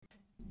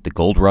The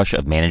gold rush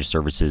of managed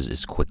services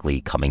is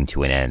quickly coming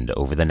to an end.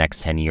 Over the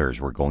next 10 years,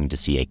 we're going to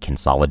see a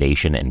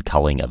consolidation and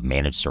culling of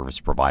managed service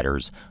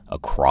providers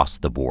across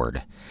the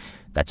board.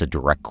 That's a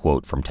direct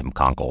quote from Tim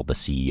Conkle, the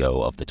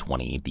CEO of the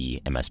 20,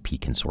 the MSP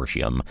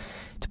consortium.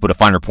 To put a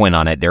finer point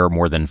on it, there are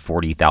more than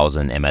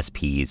 40,000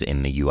 MSPs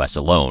in the U.S.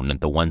 alone.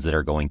 The ones that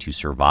are going to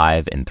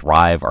survive and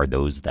thrive are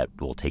those that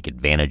will take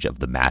advantage of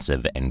the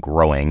massive and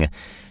growing,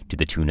 to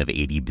the tune of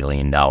 $80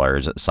 billion,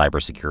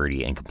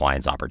 cybersecurity and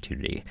compliance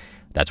opportunity.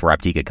 That's where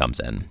Aptega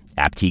comes in.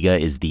 Aptega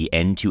is the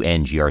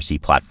end-to-end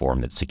GRC platform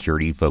that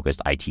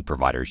security-focused IT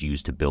providers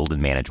use to build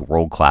and manage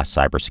world-class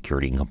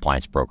cybersecurity and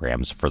compliance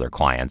programs for their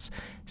clients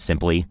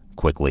simply,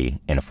 quickly,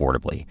 and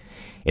affordably.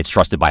 It's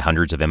trusted by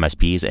hundreds of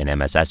MSPs and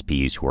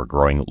MSSPs who are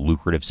growing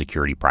lucrative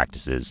security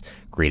practices,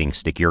 creating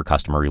stickier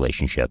customer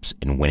relationships,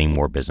 and winning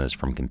more business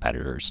from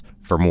competitors.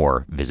 For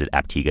more, visit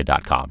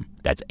aptega.com.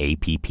 That's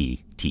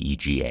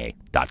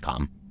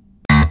APPTEGA.com.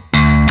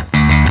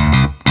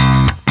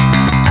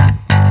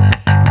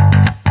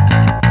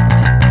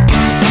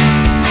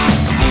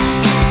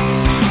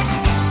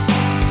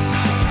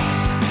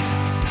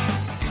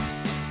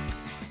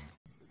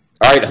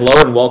 All right,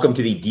 hello and welcome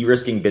to the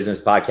De-Risking Business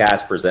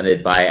Podcast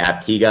presented by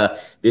Aptega.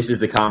 This is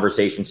the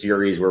conversation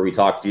series where we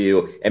talk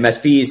to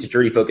MSPs,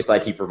 security-focused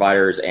IT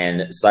providers,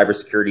 and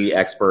cybersecurity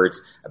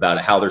experts about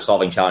how they're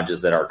solving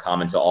challenges that are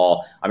common to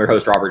all. I'm your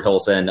host, Robert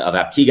Hilson of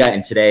Aptega,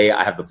 and today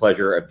I have the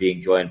pleasure of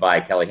being joined by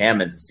Kelly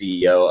Hammonds,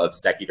 the CEO of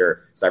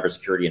Secutor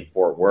Cybersecurity in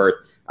Fort Worth.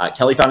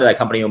 Kelly founded that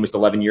company almost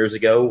 11 years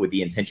ago with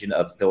the intention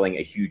of filling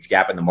a huge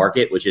gap in the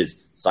market, which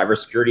is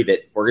cybersecurity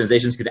that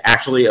organizations could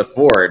actually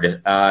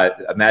afford.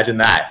 Imagine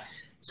that.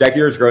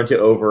 Secutor has grown to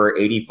over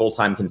 80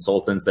 full-time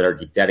consultants that are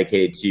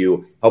dedicated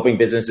to helping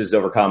businesses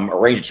overcome a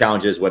range of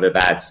challenges, whether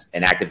that's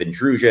an active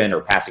intrusion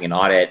or passing an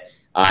audit.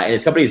 And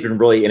his company has been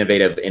really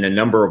innovative in a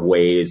number of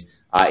ways,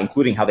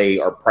 including how they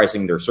are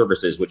pricing their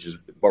services, which is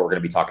what we're going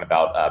to be talking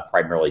about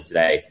primarily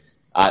today.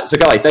 So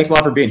Kelly, thanks a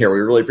lot for being here. We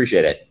really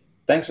appreciate it.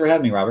 Thanks for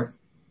having me, Robert.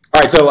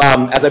 All right. So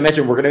as I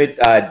mentioned, we're going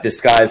to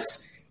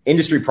discuss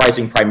industry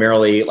pricing,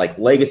 primarily like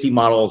legacy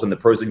models and the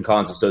pros and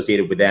cons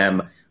associated with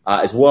them,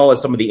 as well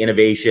as some of the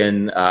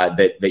innovation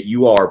that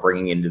you all are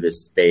bringing into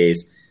this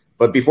space.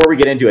 But before we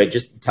get into it,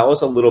 just tell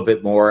us a little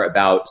bit more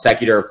about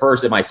Secutor.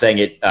 First, am I saying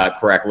it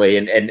correctly?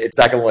 And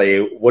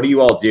secondly, what do you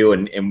all do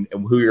and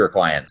who are your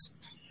clients?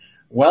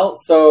 Well,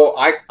 so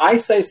I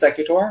say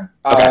Secutor,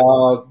 okay.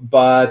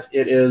 But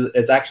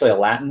it's actually a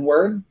Latin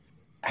word.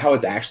 How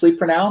it's actually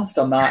pronounced,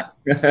 I'm not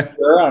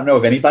sure. I don't know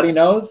if anybody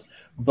knows.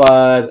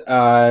 But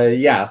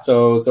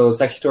so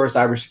Secutor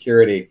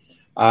Cybersecurity.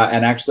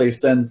 And actually,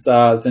 since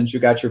you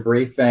got your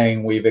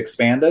briefing, we've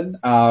expanded.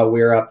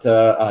 We're up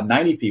to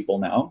 90 people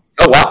now.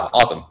 Oh, wow.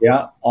 Awesome.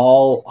 Yeah.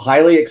 All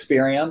highly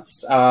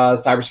experienced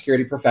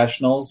cybersecurity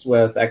professionals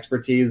with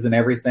expertise in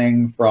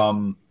everything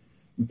from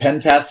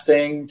pen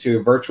testing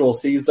to virtual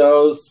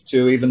CISOs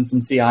to even some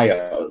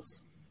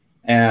CIOs.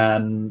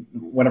 And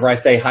whenever I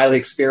say highly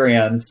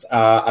experienced,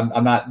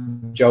 I'm not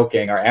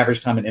joking. Our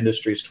average time in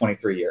industry is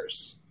 23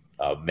 years.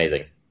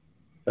 Amazing.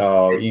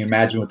 So you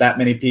imagine with that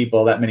many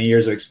people, that many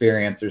years of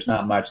experience, there's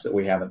not much that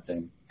we haven't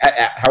seen.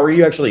 How are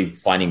you actually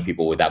finding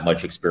people with that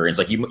much experience?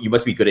 Like you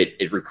must be good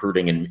at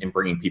recruiting and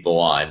bringing people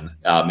on,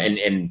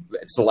 and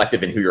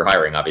selective in who you're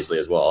hiring, obviously,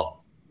 as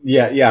well.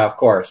 Yeah, of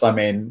course. I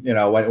mean,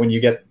 when you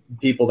get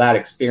people that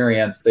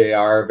experience, they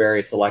are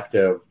very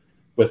selective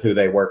with who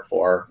they work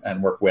for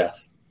and work with.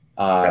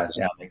 I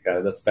think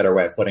that's a better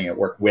way of putting it.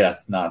 Work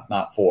with,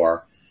 not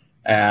for.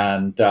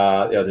 And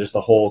there's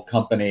the whole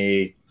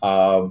company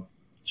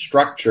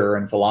structure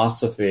and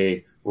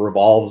philosophy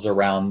revolves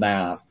around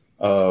that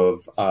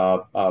of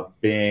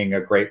being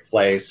a great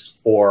place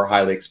for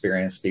highly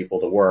experienced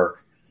people to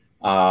work.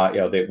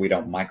 That we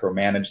don't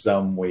micromanage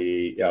them.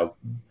 We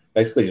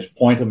basically just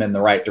point them in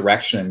the right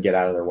direction and get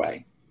out of their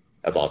way.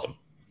 That's awesome.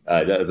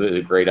 That's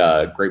a great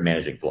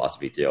managing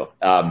philosophy too.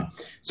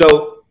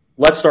 So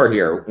let's start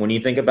here. When you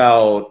think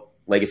about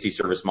legacy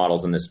service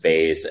models in this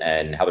space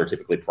and how they're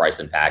typically priced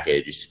and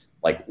packaged,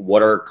 like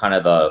what are kind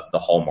of the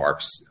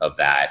hallmarks of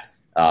that?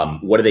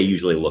 What do they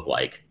usually look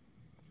like?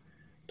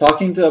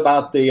 Talking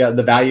about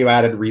the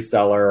value-added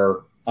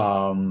reseller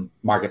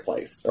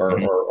marketplace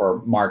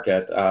or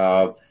market,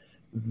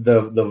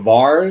 the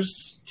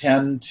VARs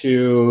tend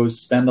to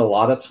spend a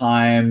lot of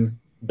time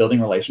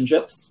building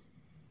relationships.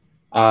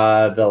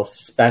 They'll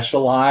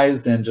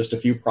specialize in just a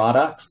few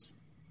products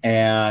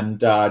and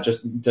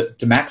just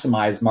to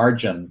maximize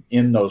margin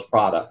in those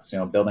products.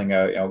 Building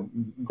a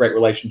great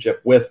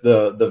relationship with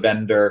the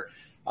vendor.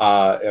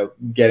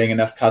 Getting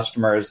enough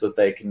customers that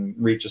they can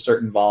reach a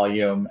certain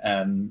volume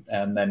and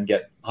then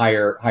get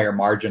higher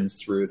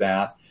margins through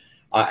that.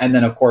 And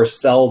then, of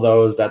course, sell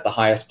those at the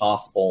highest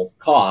possible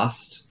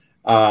cost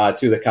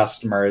to the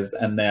customers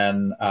and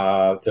then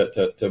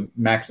to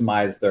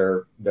maximize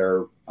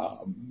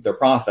their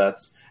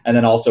profits, and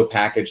then also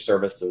package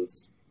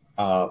services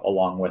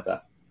along with it.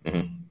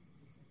 Mm-hmm.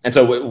 And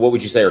so what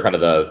would you say are kind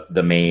of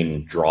the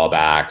main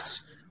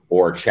drawbacks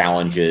or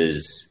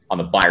challenges on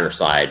the buyer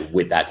side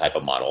with that type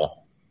of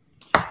model?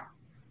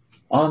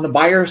 On the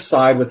buyer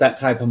side, with that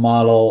type of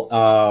model,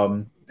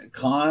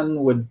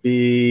 con would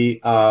be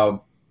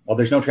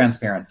there's no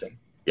transparency.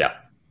 Yeah.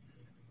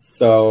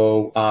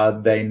 So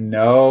they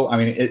know. I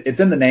mean, it's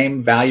in the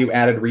name,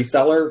 value-added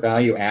reseller,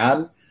 value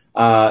add.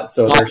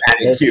 So cost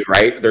added too,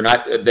 right? They're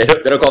not. They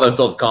don't call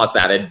themselves cost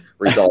added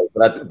resellers,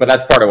 but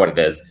that's part of what it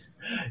is.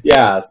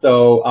 Yeah.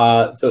 So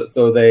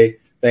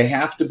they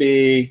have to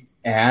be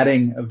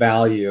adding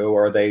value,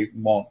 or they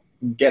won't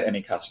get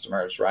any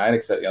customers, right?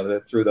 Except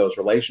through those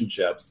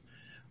relationships.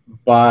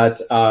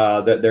 But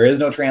there is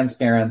no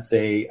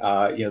transparency.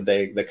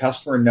 The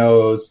customer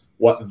knows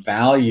what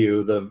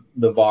value the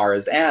VAR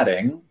is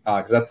adding,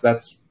 because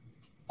that's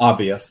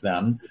obvious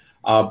then.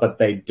 But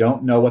they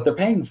don't know what they're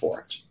paying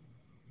for it.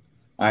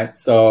 Right.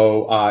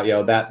 So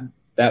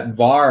that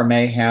VAR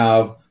may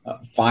have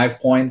 5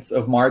 points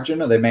of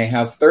margin, or they may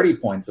have 30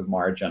 points of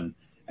margin.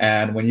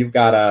 And when you've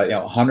got a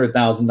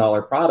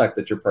 $100,000 product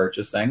that you're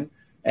purchasing,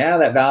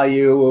 that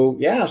value,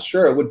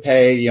 sure, it would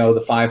pay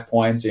the 5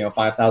 points,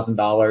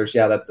 $5,000.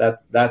 Yeah,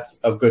 that's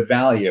of good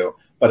value.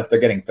 But if they're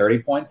getting 30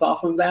 points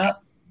off of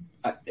that,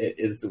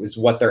 is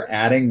what they're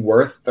adding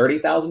worth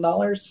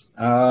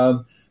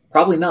 $30,000?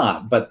 Probably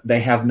not. But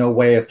they have no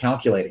way of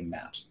calculating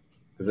that,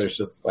 because there's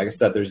just, like I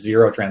said, there's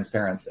zero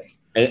transparency.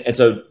 And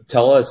so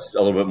tell us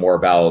a little bit more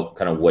about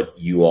kind of what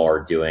you are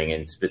doing,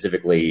 and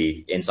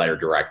specifically Insider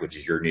Direct, which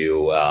is your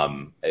new,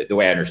 the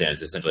way I understand it,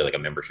 it's essentially like a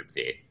membership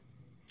fee.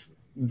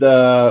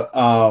 The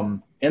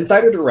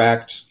Insider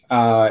Direct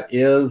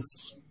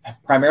is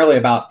primarily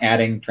about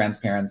adding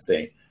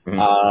transparency.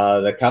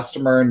 Mm-hmm. The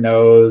customer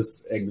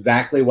knows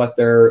exactly what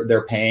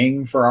they're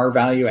paying for our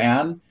value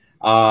add,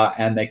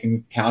 and they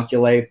can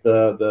calculate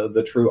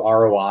the true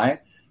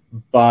ROI.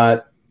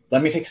 But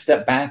let me take a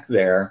step back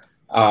there.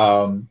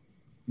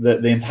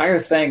 The entire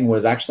thing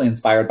was actually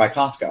inspired by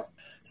Costco.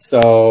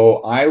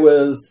 So I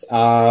was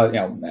at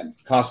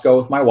Costco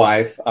with my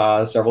wife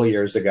several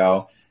years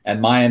ago, and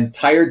my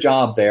entire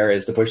job there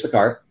is to push the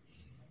cart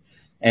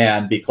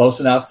and be close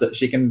enough so that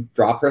she can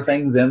drop her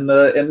things in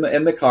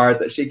the cart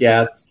that she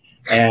gets,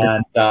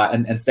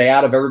 and stay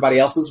out of everybody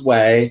else's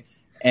way,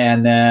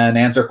 and then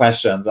answer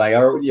questions like,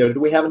 do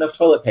we have enough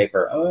toilet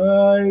paper?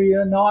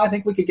 No, I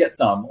think we could get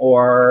some.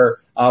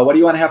 Or what do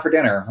you want to have for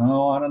dinner?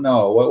 Oh, I don't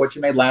know. What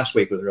you made last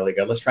week was really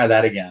good. Let's try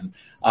that again.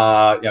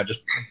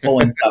 Just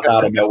pulling stuff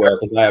out of nowhere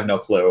because I have no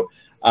clue.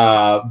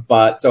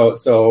 But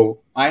so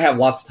I have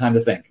lots of time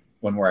to think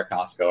when we're at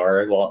Costco,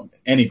 or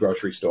any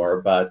grocery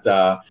store. But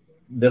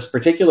this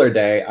particular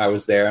day I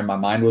was there and my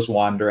mind was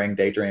wandering,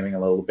 daydreaming a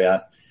little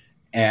bit.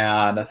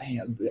 And I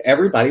think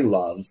everybody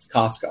loves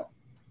Costco.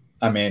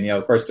 I mean,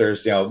 of course,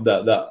 there's,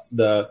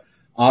 the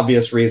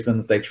obvious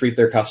reasons. They treat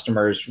their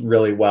customers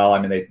really well.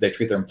 I mean, they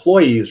treat their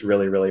employees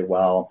really, really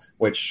well,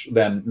 which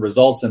then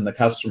results in the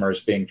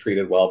customers being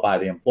treated well by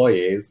the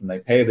employees, and they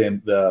pay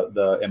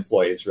the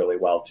employees really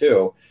well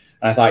too.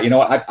 And I thought,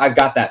 I've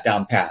got that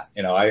down pat.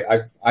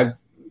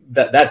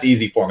 That's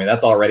easy for me.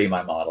 That's already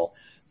my model.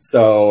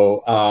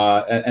 So,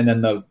 and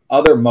then the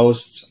other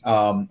most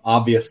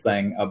obvious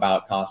thing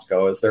about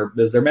Costco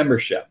is their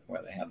membership,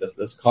 where they have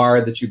this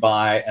card that you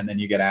buy, and then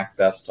you get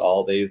access to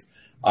all these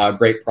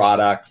great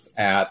products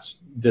at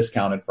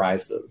discounted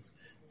prices.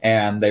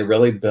 And they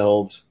really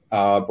build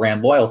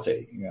brand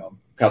loyalty.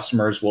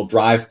 Customers will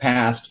drive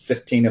past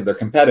 15 of their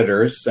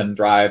competitors and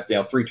drive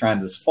 3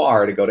 times as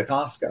far to go to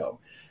Costco.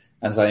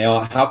 And so,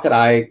 how could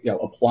I,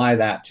 apply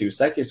that to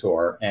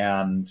Secutor?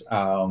 And,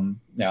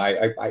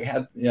 I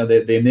had,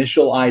 the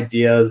initial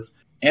ideas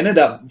ended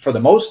up, for the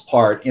most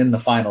part, in the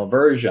final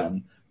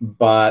version.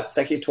 But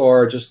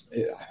Secutor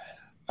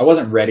I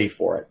wasn't ready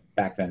for it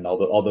back then,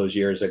 all those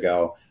years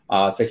ago.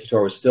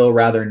 Secutor was still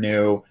rather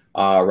new,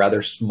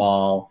 rather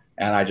small,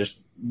 and I just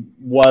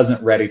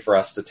wasn't ready for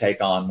us to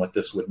take on what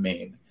this would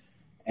mean.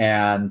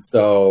 And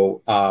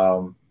so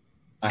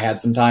I had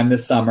some time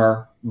this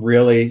summer,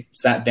 really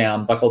sat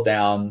down, buckled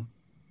down,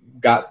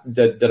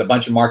 did a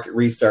bunch of market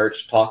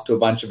research, talked to a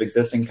bunch of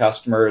existing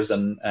customers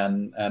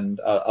and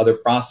other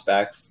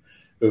prospects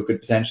who could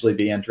potentially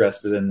be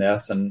interested in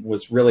this, and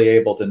was really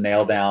able to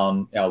nail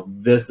down,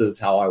 this is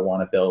how I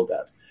want to build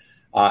it.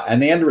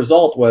 And the end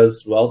result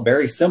was,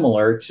 very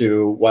similar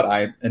to what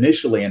I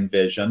initially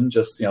envisioned,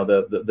 just,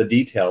 the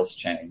details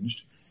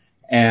changed.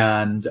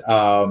 And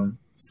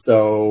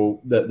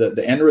so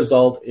the end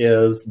result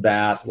is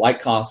that,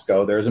 like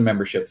Costco, there's a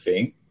membership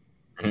fee,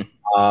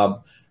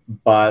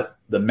 but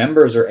the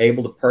members are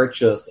able to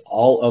purchase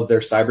all of their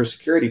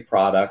cybersecurity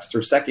products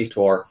through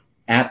Secutor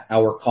at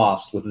our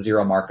cost with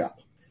zero markup.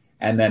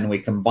 And then we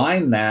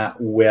combine that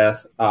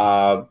with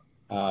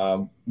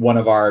one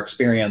of our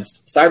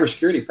experienced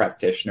cybersecurity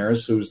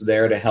practitioners who's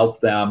there to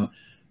help them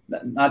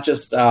not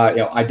just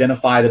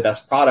identify the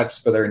best products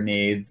for their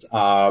needs,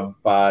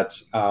 but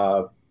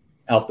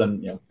help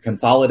them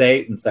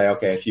consolidate and say,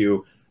 okay, if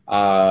you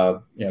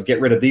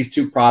get rid of these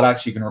 2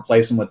 products, you can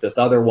replace them with this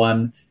other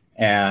one,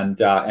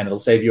 and it'll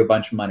save you a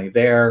bunch of money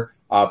there.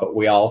 But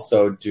we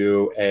also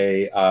do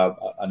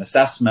an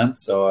assessment,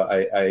 so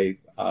a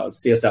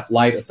CSF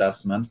Lite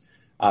assessment,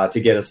 to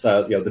get us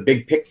the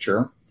big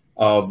picture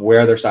of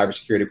where their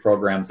cybersecurity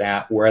program's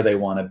at, where they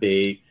want to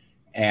be,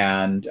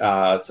 and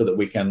so that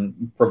we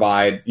can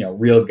provide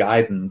real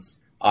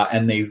guidance.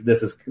 And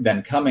this is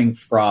then coming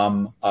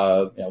from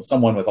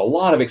someone with a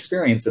lot of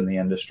experience in the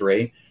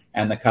industry,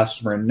 and the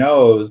customer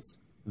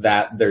knows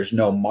that there's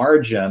no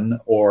margin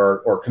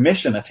or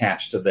commission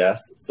attached to this.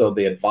 So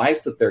the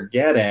advice that they're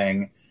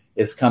getting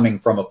is coming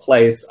from a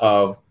place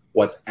of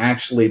what's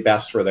actually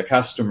best for the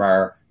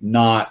customer,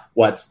 not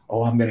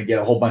I'm going to get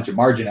a whole bunch of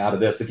margin out of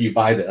this if you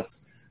buy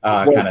this.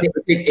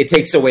 It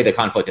takes away the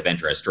conflict of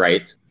interest,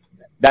 right?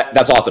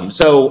 That's awesome.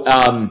 So,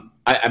 I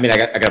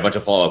got a bunch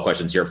of follow-up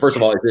questions here. First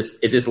of all, is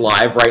this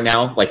live right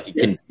now?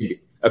 Yes.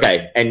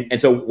 Okay.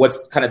 And so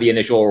what's kind of the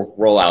initial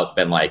rollout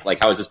been like? Like,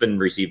 how has this been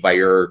received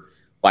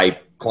by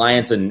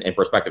clients and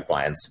prospective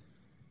clients?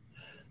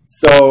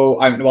 So,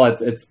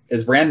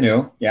 it's brand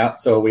new. Yeah.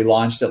 So we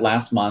launched it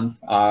last month.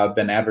 I've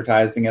been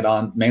advertising it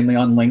mainly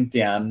on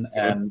LinkedIn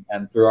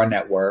and through our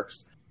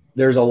networks.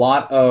 There's a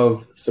lot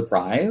of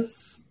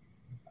surprise.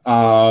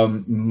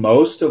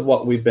 Most of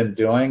what we've been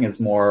doing is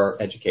more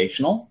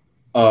educational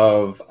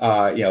because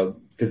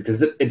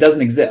it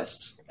doesn't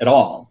exist at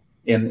all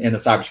in the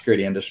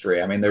cybersecurity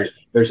industry. I mean,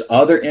 there's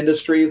other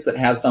industries that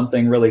have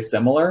something really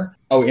similar.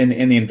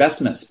 In the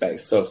investment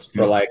space. So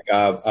for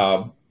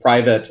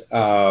private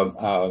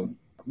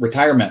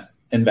retirement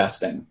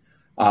investing,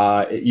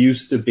 it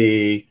used to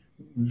be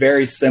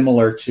very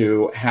similar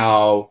to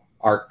how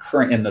our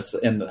current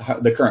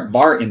the current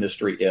VAR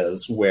industry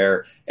is,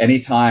 where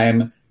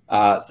anytime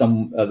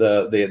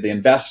the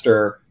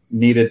investor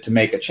needed to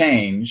make a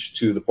change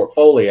to the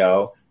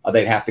portfolio,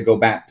 they'd have to go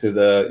back to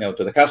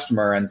the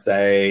customer and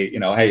say,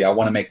 hey, I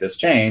want to make this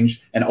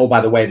change. And oh, by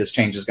the way, this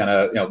change is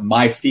going to,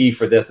 my fee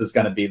for this is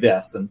going to be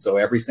this. And so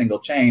every single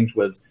change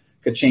was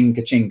ka-ching,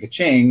 ka-ching,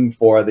 ka-ching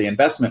for the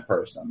investment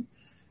person.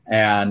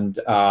 And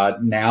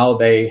now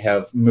they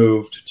have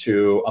moved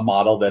to a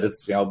model that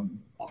is,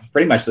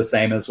 pretty much the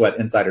same as what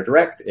Insider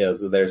Direct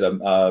is. There's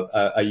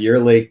a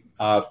yearly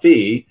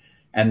fee,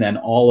 and then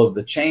all of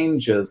the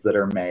changes that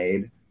are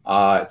made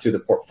to the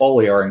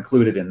portfolio are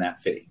included in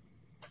that fee.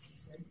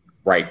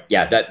 Right.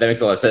 Yeah, that makes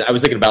a lot of sense. I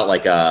was thinking about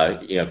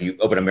if you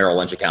open a Merrill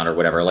Lynch account or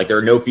whatever, there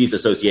are no fees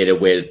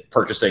associated with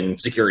purchasing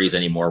securities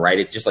anymore, right?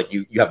 It's just like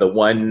you have the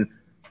one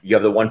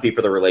fee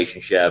for the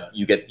relationship.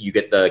 You get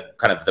the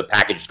kind of the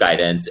packaged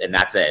guidance, and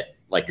that's it.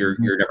 Like you're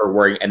never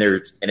worrying, and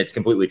it's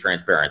completely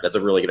transparent. That's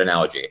a really good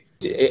analogy.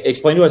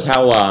 Explain to us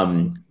how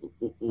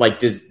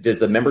does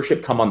the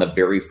membership come on the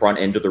very front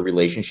end of the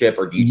relationship,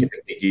 or do you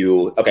typically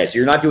do? Okay, so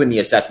you're not doing the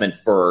assessment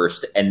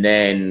first, and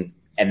then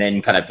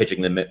kind of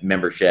pitching the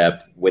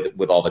membership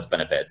with all of its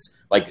benefits.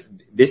 Like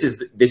this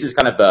is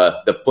kind of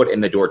the foot in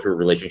the door to a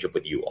relationship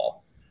with you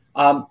all.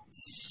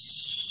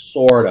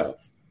 Sort of.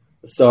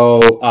 So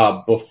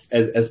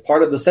as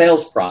part of the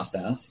sales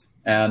process,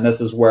 and this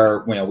is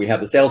where we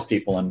have the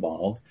salespeople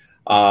involved,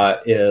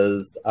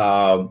 is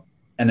an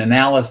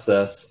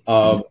analysis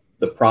of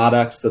the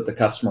products that the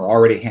customer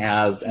already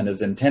has and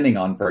is intending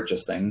on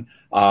purchasing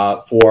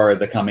for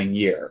the coming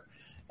year.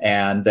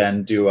 And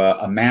then do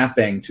a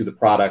mapping to the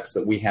products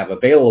that we have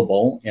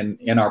available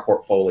in our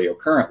portfolio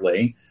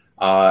currently,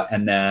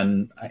 and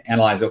then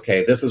analyze,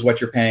 okay, this is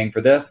what you're paying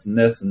for this and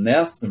this and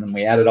this, and then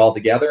we add it all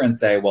together and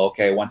say, well,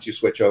 okay, once you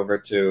switch over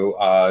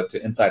to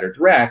Insider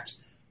Direct,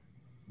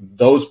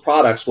 those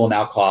products will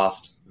now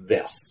cost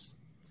this.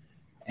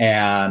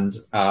 And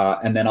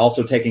then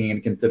also taking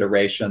into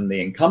consideration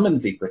the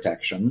incumbency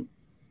protection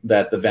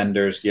that the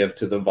vendors give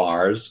to the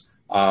VARs,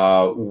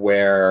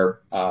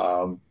 where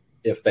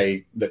if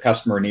the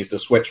customer needs to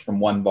switch from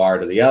one VAR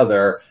to the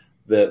other,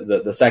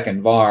 the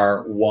second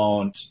VAR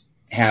won't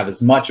have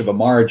as much of a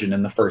margin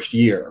in the first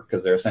year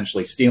because they're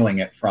essentially stealing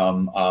it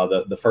from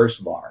the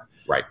first VAR.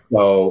 Right.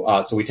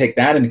 So we take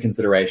that into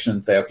consideration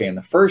and say, okay, in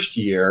the first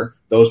year,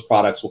 those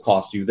products will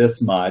cost you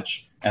this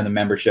much, and the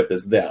membership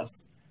is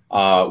this,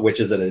 which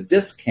is at a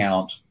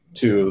discount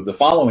to the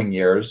following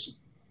years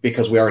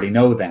because we already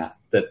know that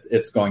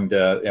it's going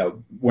to,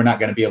 we're not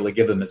going to be able to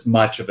give them as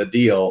much of a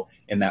deal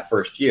in that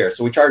first year.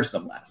 So we charge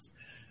them less.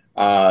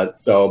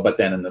 But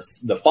then in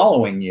the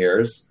following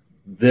years,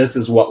 this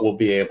is what we'll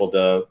be able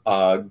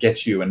to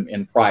get you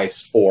in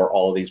price for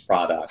all of these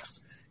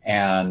products.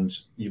 And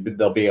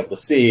they'll be able to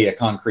see a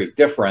concrete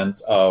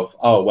difference of,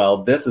 oh,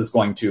 well, this is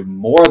going to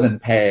more than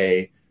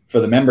pay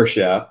for the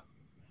membership.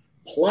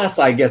 Plus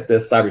I get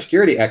this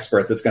cybersecurity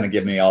expert that's going to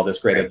give me all this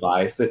great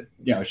advice. It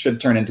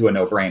should turn into a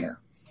no-brainer.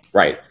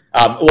 Right.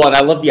 And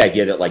I love the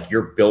idea that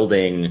you're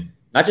building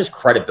not just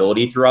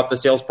credibility throughout the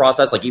sales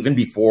process, even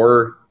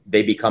before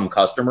they become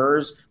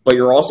customers, but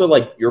you're also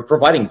you're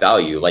providing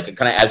value, kind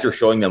of as you're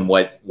showing them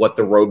what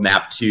the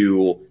roadmap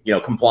to,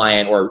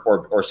 compliant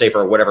or safer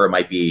or whatever it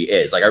might be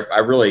is. I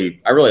really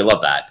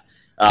love that.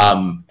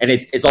 And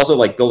it's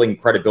also building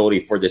credibility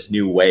for this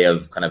new way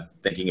of kind of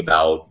thinking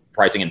about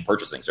pricing and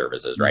purchasing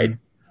services, right?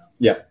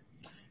 Yeah.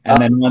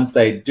 And then once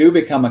they do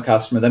become a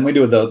customer, then we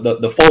do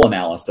the full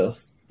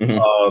analysis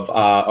of,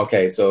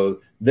 okay,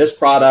 so this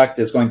product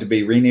is going to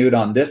be renewed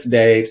on this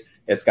date.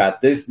 It's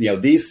got this,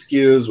 these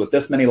SKUs with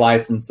this many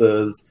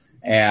licenses,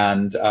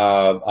 and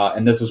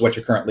this is what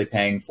you're currently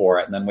paying for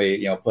it. And then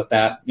we put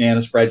that in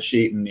a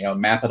spreadsheet and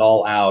map it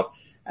all out.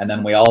 And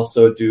then we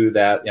also do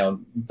that, the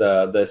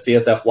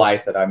CSF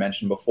Lite that I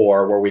mentioned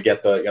before, where we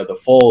get the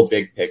full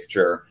big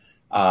picture,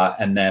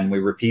 and then we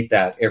repeat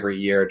that every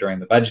year during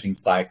the budgeting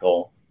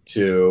cycle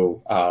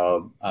to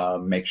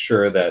make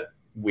sure that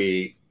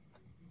we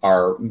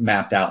are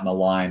mapped out and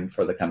aligned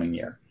for the coming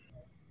year.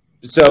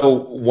 So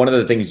one of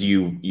the things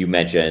you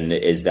mentioned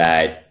is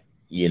that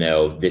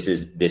this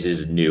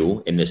is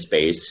new in this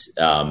space.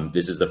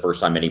 This is the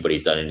first time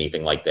anybody's done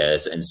anything like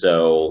this, and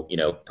so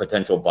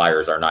potential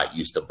buyers are not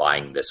used to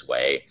buying this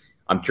way.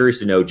 I'm curious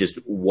to know just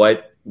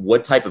what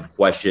type of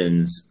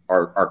questions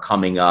are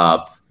coming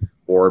up,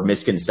 or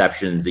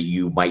misconceptions that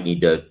you might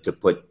need to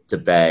put to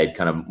bed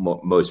kind of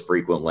most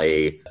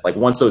frequently. Like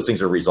once those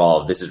things are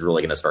resolved, this is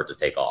really going to start to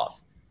take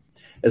off.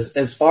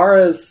 As far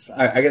as,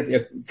 I guess,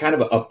 kind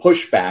of a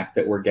pushback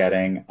that we're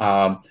getting,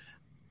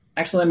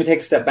 actually, let me take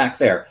a step back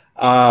there.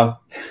 I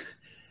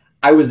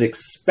was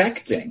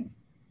expecting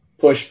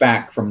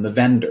pushback from the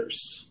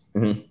vendors,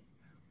 mm-hmm.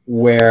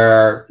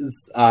 where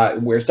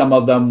some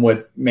of them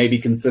would maybe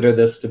consider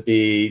this to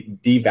be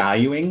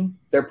devaluing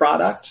their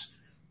product,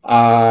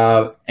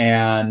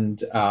 and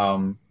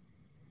that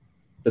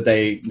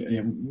they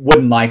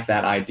wouldn't like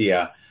that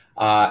idea.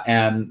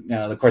 And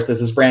of course,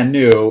 this is brand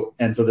new,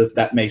 and so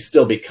that may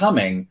still be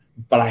coming,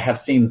 but I have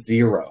seen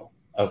zero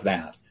of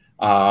that.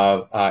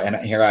 And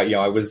here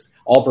I was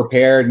all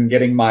prepared and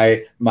getting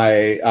my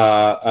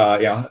how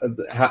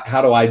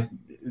do I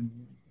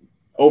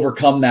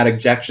overcome that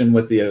objection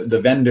with the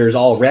vendors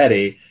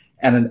already,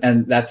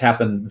 and that's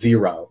happened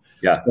zero.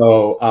 Yeah.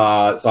 So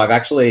I've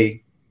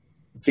actually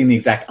seen the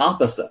exact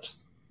opposite,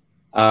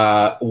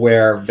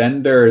 where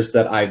vendors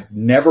that I've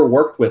never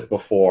worked with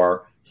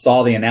before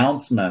saw the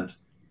announcement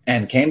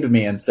and came to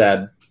me and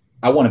said,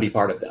 I want to be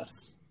part of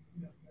this.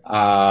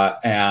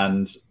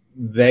 And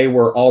they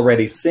were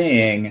already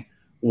seeing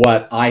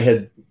what I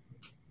had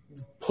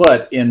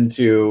put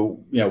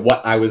into,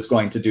 what I was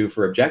going to do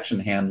for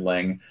objection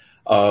handling.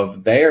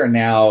 They are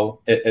now,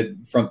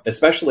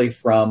 especially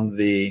from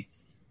the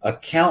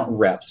account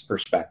rep's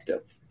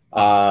perspective,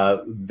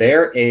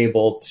 they're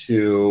able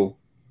to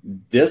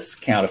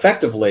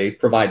effectively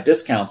provide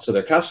discounts to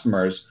their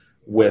customers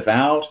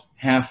without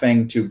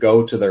having to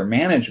go to their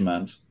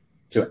management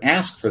to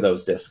ask for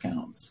those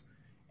discounts.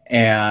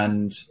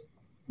 And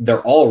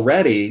they're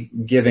already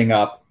giving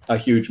up a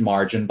huge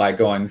margin by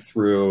going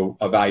through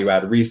a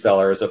value-added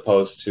reseller as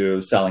opposed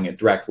to selling it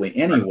directly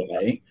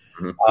anyway.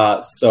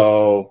 Mm-hmm.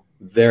 So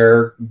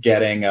they're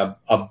getting a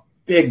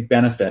big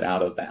benefit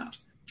out of that.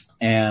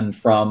 And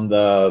from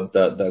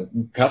the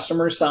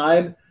customer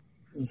side,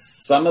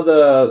 some of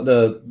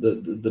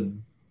the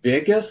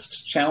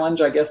biggest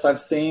challenge I guess I've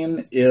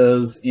seen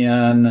is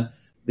in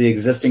the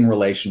existing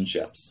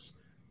relationships,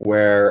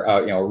 where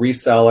a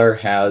reseller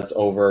has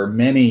over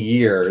many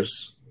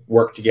years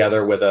worked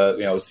together with a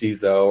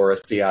CISO or a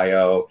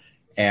CIO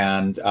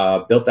and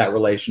built that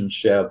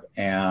relationship,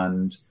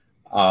 and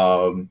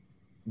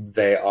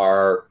they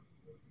are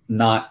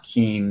not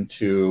keen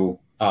to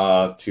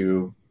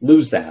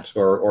lose that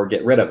or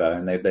get rid of it,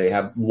 and they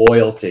have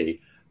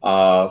loyalty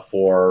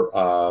for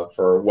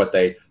what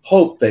they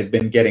hope they've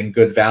been getting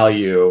good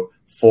value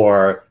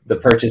for the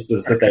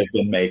purchases that they've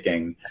been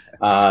making.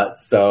 But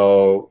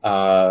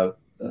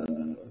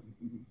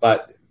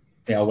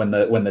when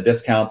the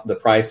discount, the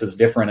price is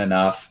different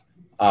enough,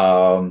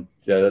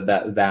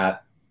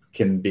 that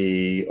can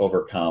be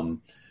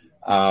overcome.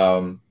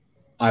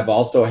 I've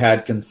also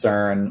had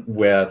concern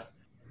with,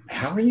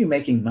 how are you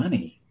making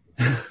money?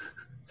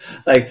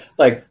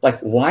 like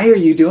why are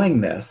you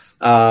doing this?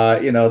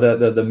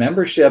 The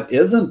membership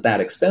isn't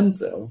that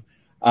expensive,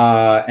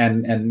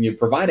 and you're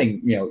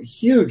providing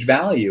huge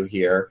value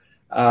here.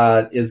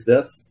 Is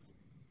this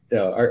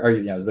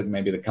is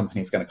maybe the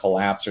company's going to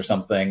collapse or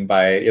something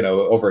by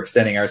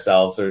overextending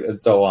ourselves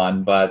and so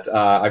on? But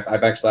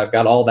I've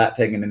got all that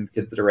taken into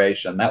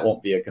consideration. That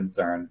won't be a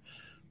concern,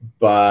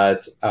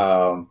 but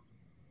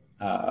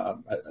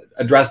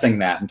addressing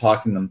that and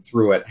talking them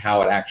through it,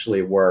 how it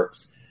actually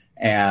works,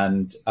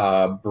 and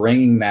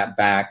bringing that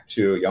back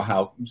to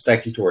how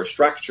Secutor is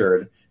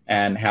structured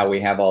and how we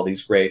have all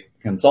these great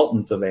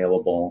consultants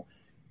available,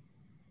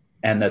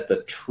 and that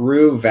the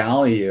true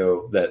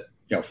value that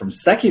from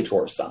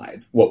Secutor's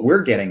side, what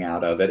we're getting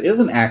out of it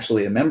isn't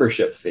actually a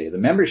membership fee. The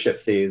membership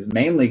fee is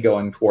mainly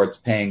going towards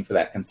paying for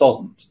that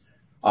consultant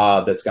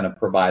that's going to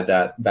provide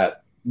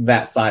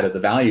that side of the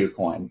value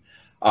coin.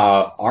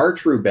 Our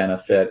true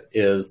benefit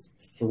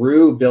is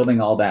through building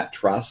all that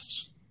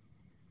trust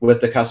with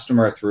the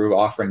customer, through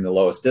offering the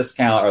lowest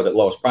discount or the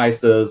lowest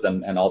prices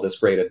and all this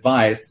great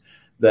advice,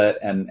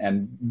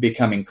 and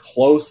becoming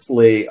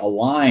closely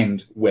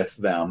aligned with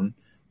them,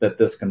 that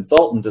this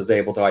consultant is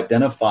able to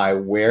identify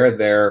where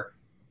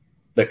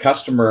the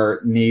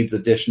customer needs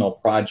additional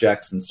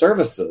projects and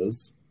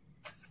services,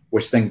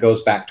 which then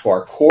goes back to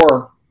our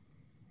core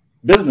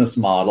business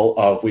model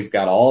of, we've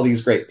got all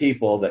these great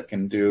people that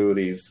can do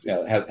these,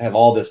 have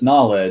all this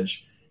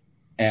knowledge,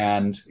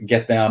 and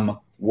get them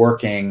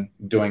working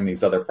doing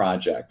these other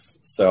projects.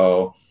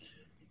 So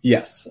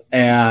yes,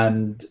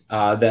 and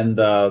then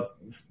the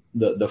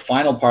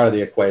final part of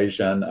the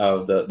equation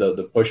of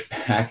the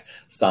pushback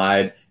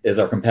side is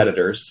our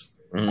competitors,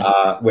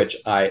 which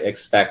I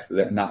expect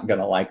they're not going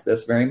to like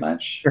this very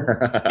much.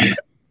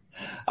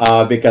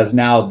 Because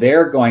now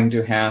they're going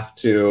to have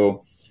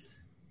to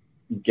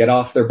get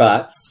off their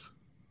butts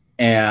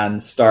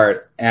and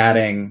start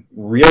adding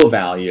real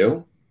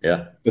value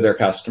to their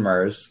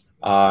customers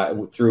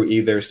through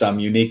either some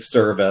unique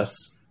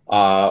service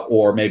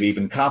or maybe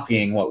even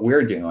copying what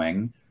we're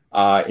doing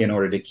in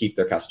order to keep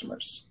their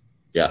customers.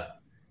 Yeah,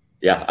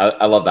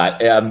 I love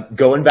that.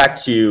 Going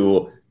back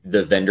to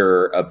the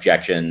vendor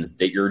objections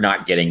that you're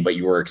not getting, but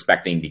you were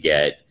expecting to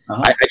get,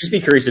 I'd just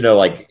be curious to know,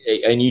 like,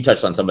 and you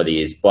touched on some of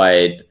these,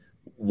 but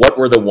what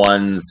were the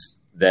ones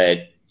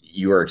that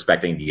you were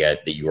expecting to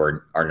get that you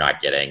are not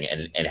getting,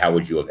 and how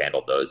would you have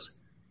handled those?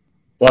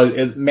 Well,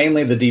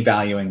 mainly the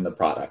devaluing the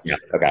product. Yeah.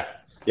 Okay.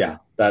 Yeah,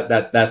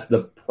 that's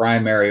the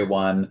primary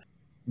one.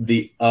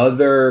 The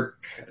other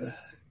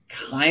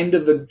kind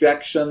of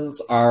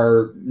objections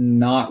are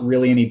not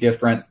really any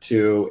different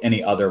to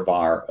any other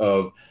VAR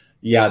of,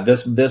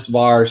 this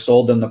VAR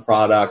sold them the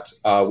product.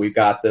 We've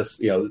got this,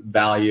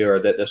 value or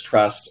this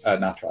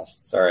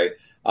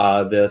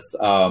this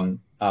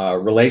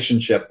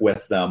relationship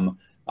with them,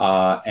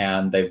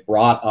 and they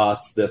brought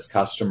us this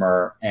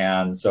customer,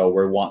 and so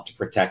we want to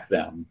protect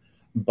them.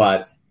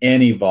 But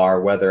any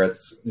VAR, whether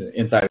it's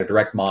Insider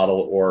Direct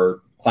model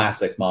or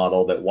classic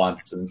model that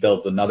wants and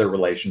builds another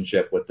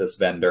relationship with this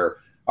vendor,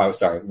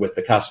 with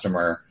the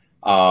customer,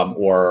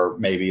 or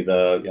maybe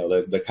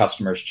the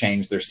customers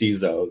change their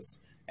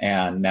CISOs.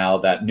 And now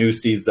that new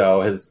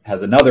CISO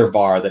has another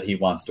VAR that he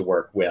wants to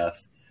work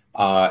with.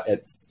 That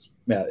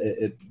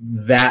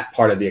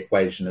part of the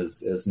equation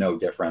is no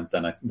different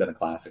than a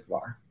classic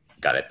VAR.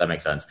 Got it. That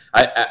makes sense.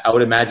 I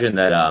would imagine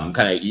that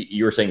kind of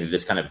you were saying that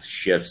this kind of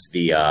shifts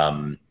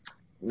the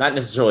not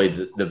necessarily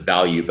the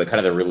value, but kind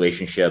of the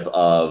relationship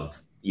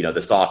of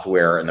the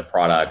software and the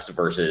products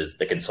versus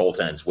the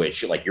consultants,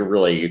 which like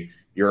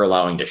you're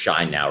allowing to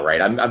shine now, right?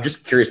 I'm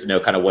just curious to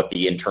know kind of what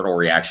the internal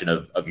reaction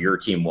of your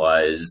team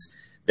was.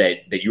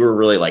 That you were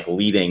really like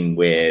leading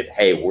with,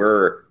 hey,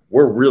 we're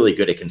really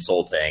good at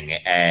consulting,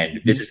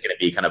 and this is going to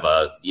be kind of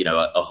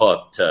a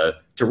hook to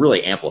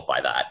really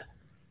amplify that.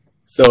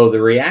 So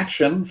the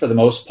reaction for the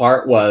most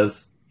part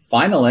was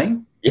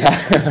finally.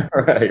 Yeah,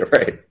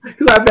 right.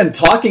 Because I've been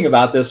talking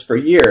about this for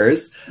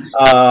years,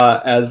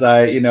 as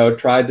I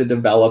tried to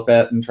develop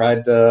it and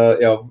tried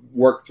to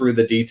work through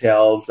the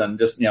details, and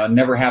just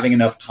never having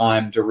enough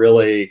time to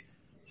really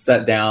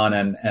sit down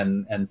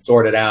and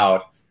sort it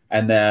out.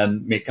 And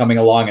then me coming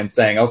along and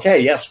saying, okay,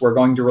 yes, we're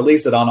going to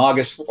release it on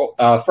August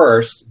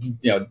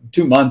 1st,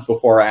 2 months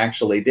before I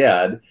actually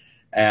did.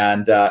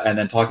 And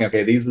then talking,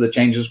 okay, these are the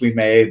changes we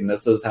made, and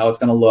this is how it's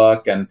going to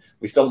look. And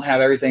we still don't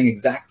have everything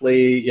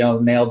exactly,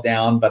 nailed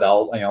down, but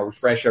I'll,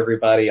 refresh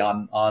everybody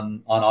in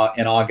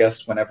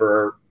August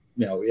whenever,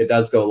 it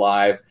does go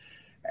live.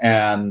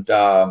 And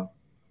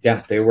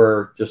they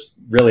were just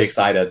really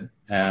excited.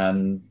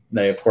 And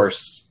they, of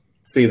course,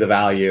 see the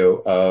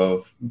value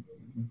of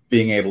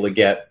being able to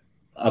get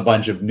a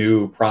bunch of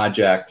new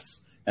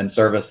projects and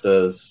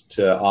services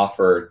to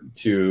offer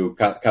to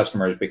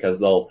customers, because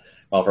they'll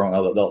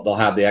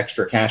have the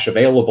extra cash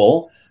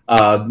available,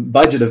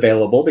 budget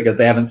available, because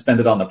they haven't spent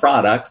it on the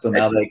products. So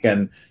now they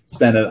can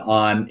spend it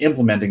on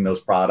implementing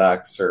those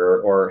products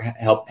or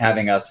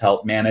having us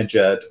help manage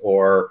it,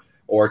 or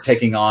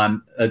taking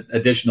on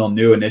additional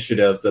new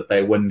initiatives that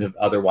they wouldn't have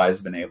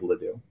otherwise been able to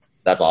do.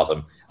 That's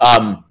awesome.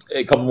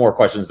 A couple more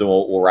questions, then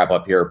we'll wrap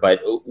up here.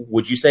 But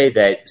would you say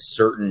that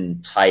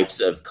certain types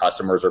of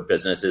customers or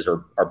businesses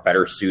are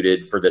better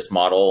suited for this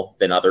model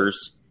than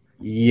others?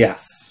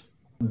 Yes.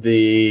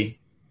 The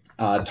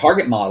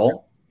target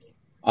model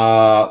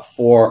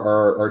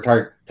or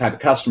target type of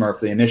customer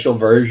for the initial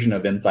version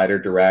of Insider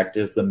Direct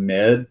is the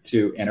mid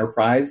to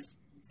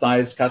enterprise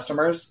sized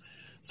customers.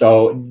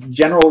 So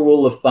general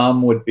rule of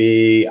thumb would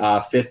be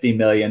 50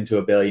 million to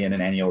 $1 billion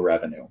in annual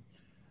revenue.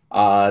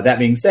 That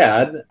being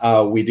said,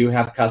 we do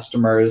have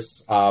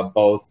customers,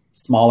 both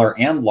smaller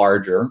and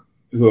larger,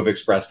 who have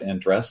expressed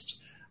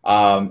interest.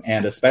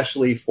 And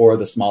especially for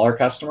the smaller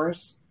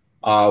customers,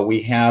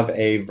 we have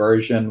a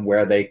version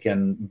where they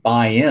can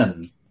buy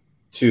in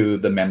to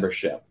the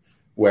membership,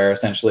 where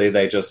essentially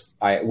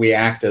we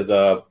act as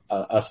a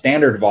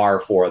standard VAR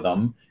for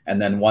them.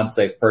 And then once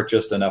they've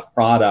purchased enough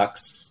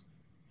products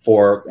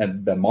for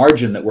the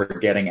margin that we're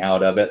getting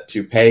out of it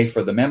to pay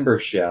for the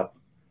membership,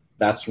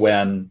 that's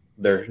when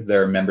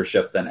their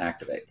membership then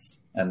activates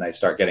and they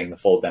start getting the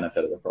full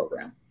benefit of the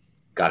program.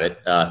 Got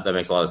it. That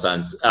makes a lot of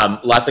sense.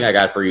 Last thing I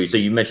got for you. So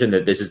you mentioned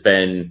that this has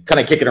been kind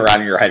of kicking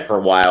around in your head for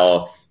a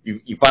while.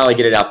 You finally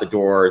get it out the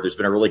door. There's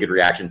been a really good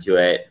reaction to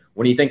it.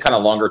 When you think kind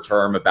of longer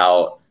term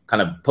about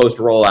kind of post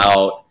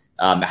rollout,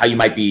 how you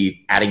might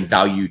be adding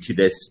value to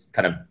this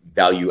kind of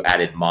value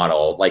added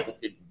model, like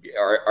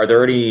are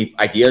there any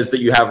ideas that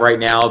you have right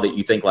now that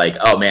you think like,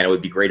 oh man, it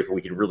would be great if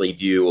we could really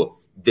do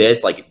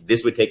this, like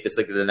this would take this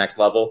thing to the next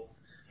level?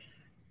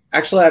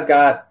 Actually, I've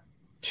got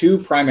two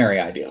primary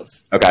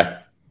ideas. Okay.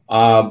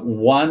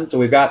 One,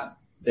 so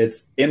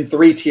it's in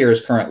 3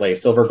 tiers currently: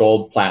 silver,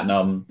 gold,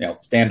 platinum,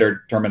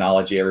 standard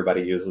terminology.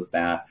 Everybody uses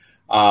that.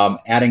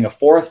 Adding a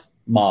 4th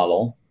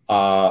model,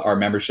 our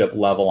membership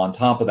level on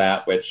top of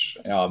that, which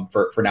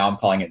for now I'm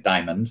calling it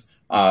diamond,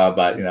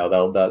 but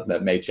that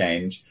may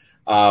change.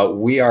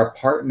 We are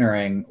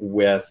partnering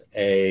with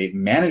a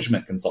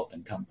management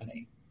consulting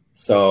company.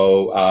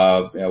 So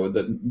I'm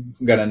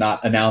going to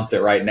not announce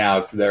it right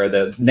now,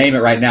 name it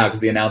right now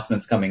because the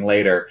announcement's coming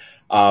later.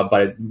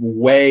 But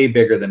way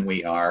bigger than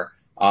we are.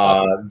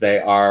 They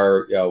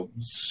are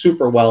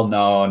super well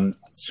known,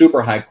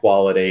 super high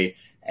quality.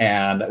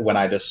 And when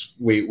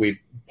we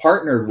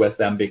partnered with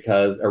them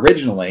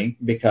originally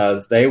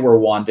because they were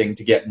wanting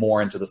to get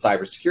more into the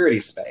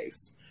cybersecurity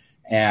space,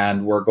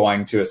 and were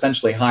going to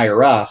essentially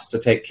hire us to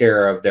take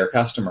care of their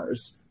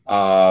customers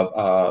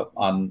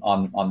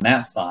on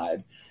that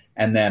side.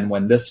 And then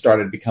when this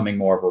started becoming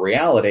more of a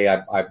reality,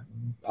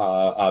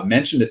 I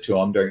mentioned it to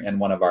them in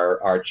one of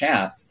our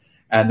chats,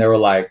 and they were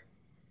like,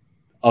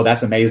 "Oh,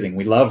 that's amazing.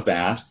 We love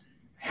that.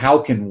 How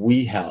can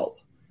we help?"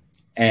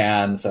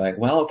 And so like,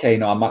 well,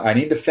 okay, I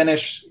need to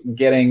finish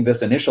getting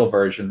this initial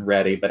version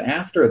ready, but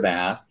after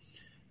that,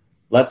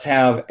 let's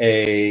have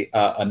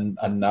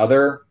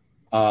another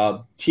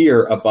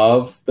tier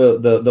above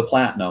the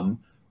platinum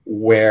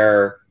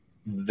where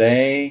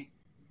they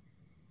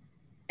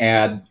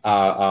add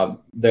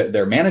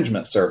their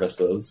management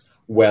services,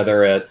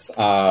 whether it's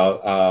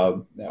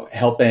helping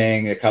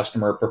a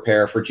customer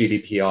prepare for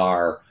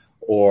GDPR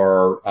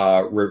or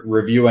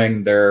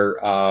reviewing their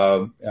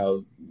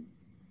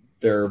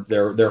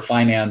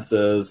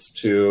finances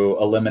to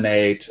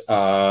eliminate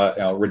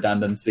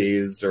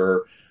redundancies,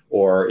 or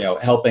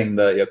helping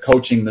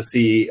coaching the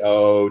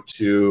CEO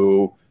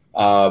to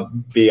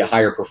be a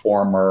higher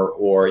performer,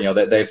 or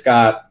that they've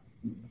got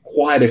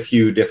quite a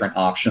few different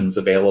options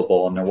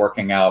available, and they're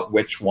working out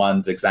which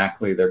ones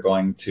exactly they're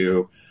going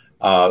to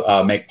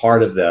make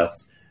part of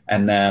this.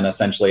 And then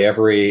essentially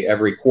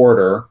every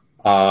quarter,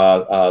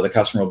 the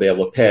customer will be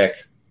able to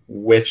pick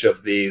which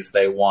of these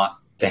they want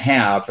to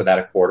have for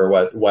that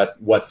quarter,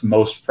 what's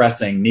most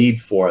pressing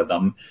need for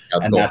them.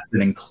 That's and cool. That's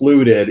been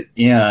included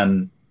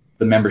in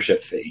the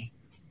membership fee.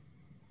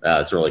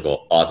 That's really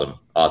cool. Awesome.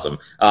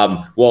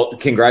 Well,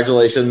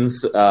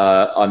 congratulations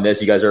on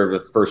this. You guys are the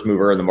first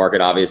mover in the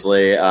market,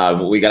 obviously.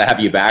 We got to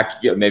have you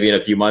back maybe in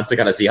a few months to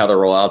kind of see how the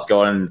rollout's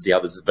going and see how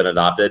this has been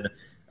adopted.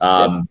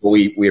 But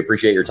we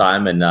appreciate your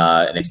time and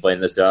explaining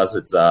this to us.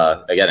 It's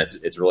again,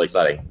 it's really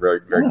exciting.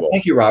 Very cool.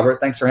 Thank you, Robert.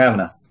 Thanks for having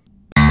us.